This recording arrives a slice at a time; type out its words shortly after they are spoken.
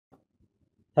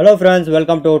Hello friends,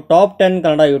 welcome to top 10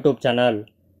 Kannada YouTube channel.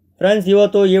 Friends,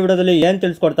 ಇವತ್ತು ಈ ವಿಡಿಯೋದಲ್ಲಿ ಏನು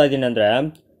ತಿಳಿಸ್ಕೊಡ್ತಾ ಇದ್ದೀನಿ ಅಂದರೆ,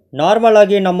 ನಾರ್ಮಲ್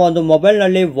ಆಗಿ ನಮ್ಮ ಒಂದು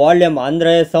ಮೊಬೈಲ್ನಲ್ಲಿ ವಾಲ್ಯೂಮ್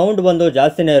ಅಂದರೆ ಸೌಂಡ್ ಬಂದು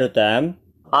ಜಾಸ್ತಿನೇ ಇರುತ್ತೆ.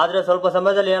 ಆದರೆ ಸ್ವಲ್ಪ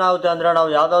ಸಮಯದಲ್ಲಿ ಏನಾಗುತ್ತೆ ಅಂದರೆ, ನಾವು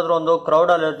ಯಾವುದಾದ್ರೂ ಒಂದು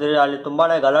ಕ್ರೌಡಲ್ಲಿ ಇರ್ತೀವಿ, ಅಲ್ಲಿ ತುಂಬಾ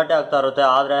ಗಲಾಟೆ ಆಗ್ತಾ ಇರುತ್ತೆ.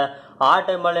 ಆದರೆ ಆ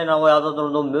ಟೈಮಲ್ಲಿ ನಾವು ಯಾವುದಾದ್ರೂ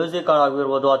ಒಂದು ಮ್ಯೂಸಿಕ್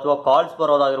ಆಗಿರ್ಬೋದು, ಅಥವಾ ಕಾಲ್ಸ್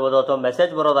ಬರೋದಾಗಿರ್ಬೋದು, ಅಥವಾ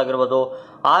ಮೆಸೇಜ್ ಬರೋದಾಗಿರ್ಬೋದು,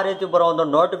 ಆ ರೀತಿ ಬರೋ ಒಂದು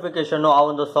ನೋಟಿಫಿಕೇಶನ್, ಆ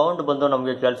ಒಂದು ಸೌಂಡ್ ಬಂದು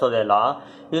ನಮಗೆ ಕೇಳಿಸೋದೇ ಇಲ್ಲ.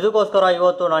 ಇದಕ್ಕೋಸ್ಕರ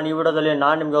ಇವತ್ತು ನಾನು ಈ ವಿಡಿಯೋದಲ್ಲಿ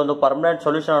ನಿಮಗೆ ಒಂದು ಪರ್ಮನೆಂಟ್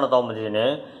ಸೊಲ್ಯೂಷನ್ ಅನ್ನು ತಗೊಂಡಿದ್ದೀನಿ.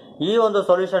 ಈ ಒಂದು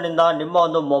ಸೊಲ್ಯೂಷನ್ ಇಂದ ನಿಮ್ಮ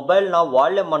ಒಂದು ಮೊಬೈಲ್ನ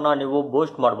ವಾಲ್ಯೂಮ್ ಅನ್ನ ನೀವು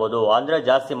ಬೂಸ್ಟ್ ಮಾಡ್ಬೋದು, ಅಂದ್ರೆ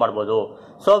ಜಾಸ್ತಿ ಮಾಡ್ಬೋದು.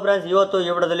 ಸೊ ಫ್ರೆಂಡ್ಸ್, ಇವತ್ತು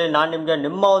ಈ ವಿಡಿಯೋದಲ್ಲಿ ನಾನು ನಿಮಗೆ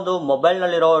ನಿಮ್ಮ ಒಂದು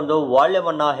ಮೊಬೈಲ್ನಲ್ಲಿರೋ ಒಂದು ವಾಲ್ಯೂಮ್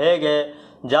ಅನ್ನ ಹೇಗೆ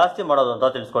ಜಾಸ್ತಿ ಮಾಡೋದು ಅಂತ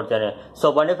ತಿಳಿಸ್ಕೊಡ್ತೇನೆ. ಸೊ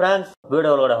ಬನ್ನಿ ಫ್ರೆಂಡ್ಸ್,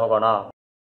 ವಿಡಿಯೋ ಒಳಗಡೆ ಹೋಗೋಣ.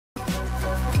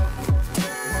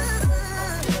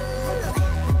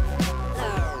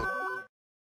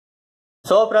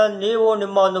 ಸೊ ಫ್ರೆಂಡ್ಸ್, ನೀವು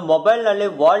ನಿಮ್ಮ ಒಂದು ಮೊಬೈಲ್ ನಲ್ಲಿ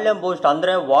ವಾಲ್ಯೂಮ್ ಬೂಸ್ಟ್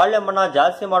ಅಂದ್ರೆ ವಾಲ್ಯೂಮ್ ಅನ್ನ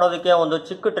ಜಾಸ್ತಿ ಮಾಡೋದಕ್ಕೆ ಒಂದು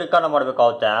ಚಿಕ್ಕ ಟ್ರಿಕ್ ಅನ್ನ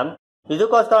ಮಾಡ್ಬೇಕಾಗುತ್ತೆ.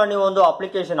 ಇದಕ್ಕೋಸ್ಕರ ನೀವು ಒಂದು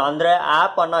ಅಪ್ಲಿಕೇಶನ್ ಅಂದ್ರೆ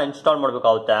ಆಪ್ ಅನ್ನ ಇನ್ಸ್ಟಾಲ್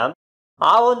ಮಾಡ್ಬೇಕಾಗುತ್ತೆ.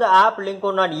 ಆ ಒಂದು ಆಪ್ ಲಿಂಕ್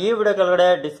ನಾನು ಈ ವಿಡಿಯೋ ಕೆಳಗಡೆ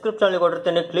ಡಿಸ್ಕ್ರಿಪ್ಷನ್ ಅಲ್ಲಿ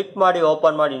ಕೊಟ್ಟಿರ್ತೀನಿ. ಕ್ಲಿಕ್ ಮಾಡಿ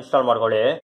ಓಪನ್ ಮಾಡಿ ಇನ್ಸ್ಟಾಲ್ ಮಾಡ್ಕೊಳ್ಳಿ.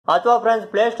 ಅಥವಾ ಫ್ರೆಂಡ್ಸ್,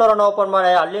 ಪ್ಲೇ ಸ್ಟೋರ್ ಅನ್ನು ಓಪನ್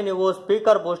ಮಾಡಿ ಅಲ್ಲಿ ನೀವು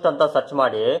ಸ್ಪೀಕರ್ ಬೂಸ್ಟ್ ಅಂತ ಸರ್ಚ್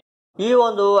ಮಾಡಿ ಈ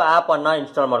ಒಂದು ಆಪ್ ಅನ್ನ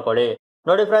ಇನ್ಸ್ಟಾಲ್ ಮಾಡ್ಕೊಳ್ಳಿ.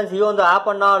 ನೋಡಿ ಫ್ರೆಂಡ್ಸ್, ಈ ಒಂದು ಆಪ್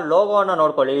ಅನ್ನ ಲೋಗೋ ಅನ್ನ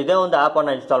ನೋಡ್ಕೊಳ್ಳಿ. ಇದೇ ಒಂದು ಆಪ್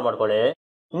ಅನ್ನ ಇನ್ಸ್ಟಾಲ್ ಮಾಡ್ಕೊಳ್ಳಿ.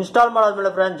 ಇನ್ಸ್ಟಾಲ್ ಮಾಡಾದ್ಮೇಲೆ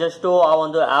ಫ್ರೆಂಡ್ಸ್, ಜಸ್ಟ್ ಆ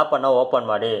ಒಂದು ಆಪ್ ಅನ್ನ ಓಪನ್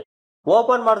ಮಾಡಿ.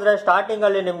 ಓಪನ್ ಮಾಡಿದ್ರೆ ಸ್ಟಾರ್ಟಿಂಗ್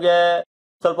ಅಲ್ಲಿ ನಿಮ್ಗೆ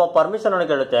ಸ್ವಲ್ಪ ಪರ್ಮಿಷನ್ ಅನ್ನು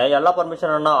ಕೇಳುತ್ತೆ. ಎಲ್ಲ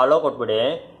ಪರ್ಮಿಷನ್ ಅನ್ನ ಅಲೋ ಕೊಟ್ಬಿಡಿ.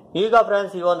 ಈಗ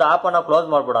ಫ್ರೆಂಡ್ಸ್, ಈ ಒಂದು ಆಪ್ ಅನ್ನ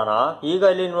ಕ್ಲೋಸ್ ಮಾಡ್ಬಿಡೋಣ. ಈಗ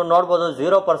ಇಲ್ಲಿ ನೀವು ನೋಡಬಹುದು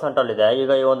 0% ಅಲ್ಲಿ ಇದೆ.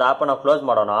 ಈಗ ಈ ಒಂದು ಆಪ್ ಅನ್ನ ಕ್ಲೋಸ್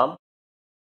ಮಾಡೋಣ.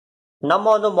 ನಮ್ಮ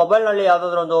ಒಂದು ಮೊಬೈಲ್ ನಲ್ಲಿ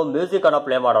ಯಾವ್ದಾದ್ರು ಒಂದು ಮ್ಯೂಸಿಕ್ ಅನ್ನ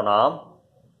ಪ್ಲೇ ಮಾಡೋಣ.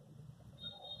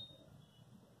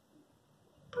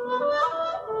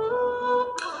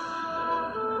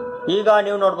 ಈಗ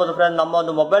ನೀವು ನೋಡಬಹುದು ಫ್ರೆಂಡ್ಸ್, ನಮ್ಮ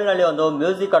ಒಂದು ಮೊಬೈಲ್ ನಲ್ಲಿ ಒಂದು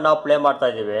ಮ್ಯೂಸಿಕ್ ಅನ್ನ ಪ್ಲೇ ಮಾಡ್ತಾ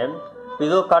ಇದೀವಿ.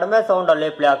 ಇದು ಕಡಿಮೆ ಸೌಂಡ್ ಅಲ್ಲಿ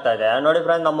ಪ್ಲೇ ಆಗ್ತಾ ಇದೆ. ನೋಡಿ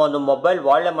ಫ್ರೆಂಡ್ಸ್, ನಮ್ಮ ಒಂದು ಮೊಬೈಲ್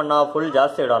ವಾಲ್ಯೂಮ್ ಅನ್ನ ಫುಲ್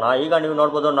ಜಾಸ್ತಿ ಇಡೋಣ. ಈಗ ನೀವು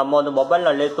ನೋಡಬಹುದು ನಮ್ಮ ಒಂದು ಮೊಬೈಲ್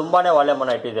ನಲ್ಲಿ ತುಂಬಾನೇ ವಾಲ್ಯೂಮ್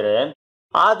ಅನ್ನ ಇಟ್ಟಿದ್ದೀರಿ.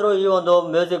 ಆದ್ರೂ ಈ ಒಂದು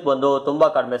ಮ್ಯೂಸಿಕ್ ಬಂದು ತುಂಬಾ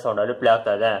ಕಡಿಮೆ ಸೌಂಡ್ ಅಲ್ಲಿ ಪ್ಲೇ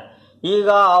ಆಗ್ತಾ ಇದೆ. ಈಗ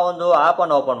ಆ ಒಂದು ಆಪ್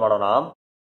ಅನ್ನು ಓಪನ್ ಮಾಡೋಣ.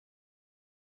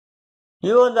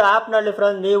 ಈ ಒಂದು ಆಪ್ ನಲ್ಲಿ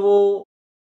ಫ್ರೆಂಡ್ಸ್, ನೀವು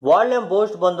ವಾಲ್ಯೂಮ್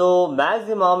ಬೂಸ್ಟ್ ಬಂದು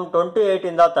ಮ್ಯಾಕ್ಸಿಮಮ್ 28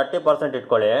 ಇಂದ 30%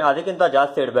 ಇಟ್ಕೊಳ್ಳಿ. ಅದಕ್ಕಿಂತ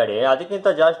ಜಾಸ್ತಿ ಇಡಬೇಡಿ. ಅದಕ್ಕಿಂತ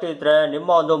ಜಾಸ್ತಿ ಇದ್ರೆ ನಿಮ್ಮ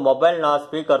ಒಂದು ಮೊಬೈಲ್ ನ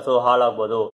ಸ್ಪೀಕರ್ಸ್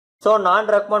ಹಾಳಾಗ್ಬೋದು. ಸೊ ನಾನ್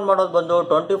ರೆಕಮೆಂಡ್ ಮಾಡೋದು ಬಂದು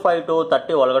 25 to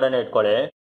 30 ಒಳಗಡೆನೆ ಇಟ್ಕೊಳ್ಳಿ.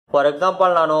 ಫಾರ್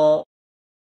ಎಕ್ಸಾಂಪಲ್, ನಾನು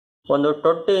ಒಂದು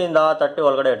 20 ಇಂದ 30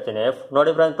 ಒಳಗಡೆ ಇಡ್ತೀನಿ.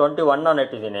 ನೋಡಿ ಫ್ರೆಂಡ್ಸ್, 21 ನಾನು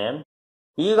ಇಟ್ಟಿದ್ದೀನಿ.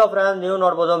 ಈಗ ಫ್ರೆಂಡ್ಸ್, ನೀವು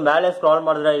ನೋಡಬಹುದು ಮೇಲೆ ಸ್ಕ್ರಾಲ್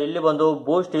ಮಾಡಿದ್ರೆ ಇಲ್ಲಿ ಬಂದು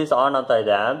ಬೂಸ್ಟ್ ಈಸ್ ಆನ್ ಅಂತ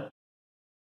ಇದೆ.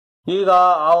 ಈಗ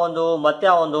ಆ ಒಂದು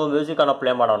ಮ್ಯೂಸಿಕ್ ಅನ್ನ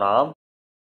ಪ್ಲೇ ಮಾಡೋಣ.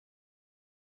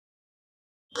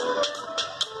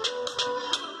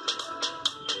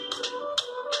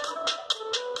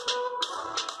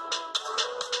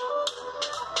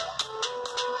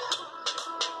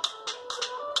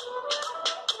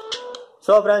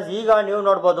 ಸೊ ಫ್ರೆಂಡ್ಸ್, ಈಗ ನೀವು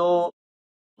ನೋಡಬಹುದು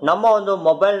ನಮ್ಮ ಒಂದು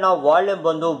ಮೊಬೈಲ್ ನ ವಾಲ್ಯೂಮ್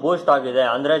ಬಂದು ಬೂಸ್ಟ್ ಆಗಿದೆ,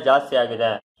 ಅಂದ್ರೆ ಜಾಸ್ತಿ ಆಗಿದೆ.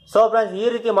 ಸೊ ಫ್ರೆಂಡ್ಸ್, ಈ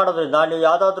ರೀತಿ ಮಾಡೋದ್ರಿಂದ ನೀವು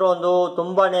ಯಾವ್ದಾದ್ರು ಒಂದು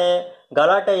ತುಂಬಾನೇ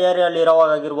ಗಲಾಟೆ ಏರಿಯಲ್ಲಿ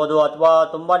ಇರೋವಾಗಿರ್ಬೋದು, ಅಥವಾ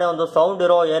ತುಂಬಾನೇ ಒಂದು ಸೌಂಡ್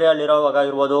ಇರೋ ಏರಿಯಲ್ಲಿ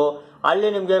ಇರೋವಾಗಿರ್ಬೋದು,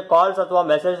 ಅಲ್ಲಿ ನಿಮ್ಗೆ ಕಾಲ್ಸ್ ಅಥವಾ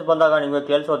ಮೆಸೇಜ್ ಬಂದಾಗ ನಿಮ್ಗೆ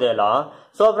ಕೇಳಿಸೋದೇ ಇಲ್ಲ.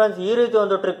 ಸೊ ಫ್ರೆಂಡ್ಸ್, ಈ ರೀತಿ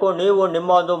ಒಂದು ಟ್ರಿಕ್ ನೀವು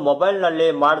ನಿಮ್ಮ ಒಂದು ಮೊಬೈಲ್ ನಲ್ಲಿ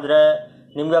ಮಾಡಿದ್ರೆ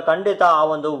ನಿಮ್ಗೆ ಖಂಡಿತ ಆ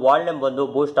ಒಂದು ವಾಲ್ಯೂಮ್ ಬಂದು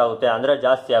ಬೂಸ್ಟ್ ಆಗುತ್ತೆ, ಅಂದ್ರೆ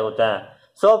ಜಾಸ್ತಿ ಆಗುತ್ತೆ.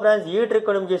 ಸೊ ಫ್ರೆಂಡ್ಸ್, ಈ ಟ್ರಿಕ್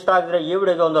ನಿಮ್ಗೆ ಇಷ್ಟ ಆಗಿದ್ರೆ ಈ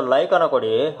ವಿಡಿಯೋಗೆ ಒಂದು ಲೈಕ್ ಅನ್ನ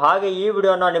ಕೊಡಿ. ಹಾಗೆ ಈ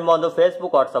ವಿಡಿಯೋನ ನಿಮ್ಮ ಒಂದು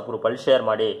ಫೇಸ್ಬುಕ್ ವಾಟ್ಸ್ಆಪ್ ಗ್ರೂಪ್ ಅಲ್ಲಿ ಶೇರ್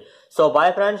ಮಾಡಿ. So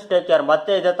bye friends, take care.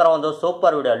 ಮತ್ತೆ ಇದೇ ತರ ಒಂದು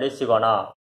ಸೂಪರ್ ವಿಡಿಯೋ ಅಲ್ಲಿ ಸಿಗೋಣ.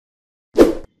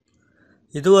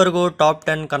 ಇದುವರೆಗೂ ಟಾಪ್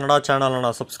 10 ಕನ್ನಡ ಚಾನಲ್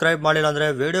ಅನ್ನು ಸಬ್ಸ್ಕ್ರೈಬ್ ಮಾಡಿಲ್ಲ ಅಂದ್ರೆ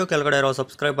ವಿಡಿಯೋ ಕೆಳಗಡೆ ಇರೋ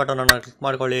ಸಬ್ಸ್ಕ್ರೈಬ್ ಬಟನ್ ಅನ್ನು ಕ್ಲಿಕ್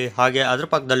ಮಾಡ್ಕೊಳ್ಳಿ. ಹಾಗೆ ಅದ್ರ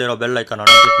ಪಕ್ಕದಲ್ಲಿರೋ ಬೆಲ್ ಐಕಾನ್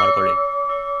ಅನ್ನು ಕ್ಲಿಕ್ ಮಾಡ್ಕೊಳ್ಳಿ.